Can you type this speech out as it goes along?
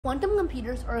Quantum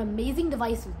computers are amazing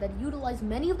devices that utilize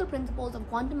many of the principles of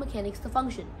quantum mechanics to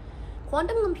function.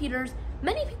 Quantum computers,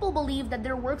 many people believe that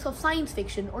they're works of science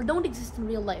fiction or don't exist in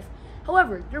real life.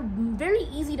 However, they're very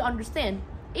easy to understand,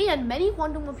 and many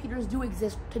quantum computers do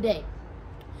exist today.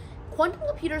 Quantum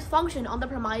computers function on the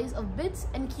premise of bits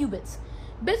and qubits.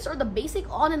 Bits are the basic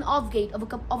on and off gate of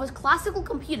a classical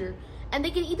computer, and they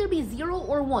can either be 0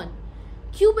 or 1.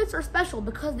 Qubits are special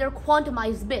because they're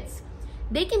quantumized bits.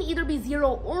 They can either be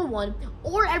 0 or 1,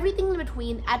 or everything in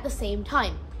between at the same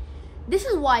time. This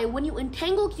is why when you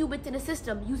entangle qubits in a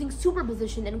system using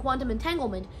superposition and quantum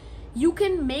entanglement, you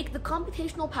can make the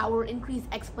computational power increase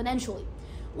exponentially.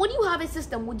 When you have a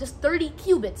system with just 30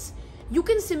 qubits, you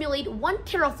can simulate 1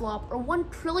 teraflop or 1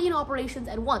 trillion operations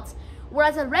at once,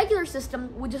 whereas a regular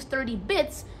system with just 30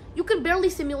 bits, you can barely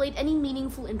simulate any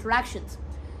meaningful interactions.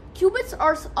 Qubits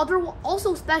are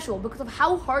also special because of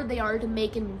how hard they are to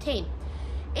make and maintain.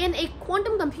 In a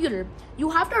quantum computer,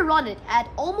 you have to run it at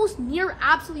almost near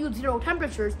absolute zero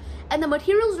temperatures, and the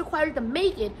materials required to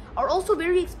make it are also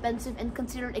very expensive and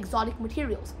considered exotic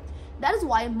materials. That is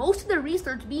why most of the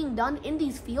research being done in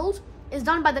these fields is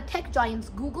done by the tech giants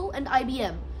Google and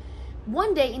IBM.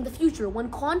 One day in the future, when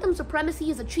quantum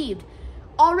supremacy is achieved,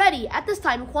 already at this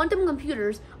time, quantum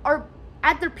computers are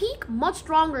at their peak much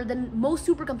stronger than most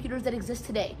supercomputers that exist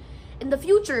today. In the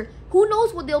future, who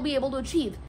knows what they'll be able to achieve?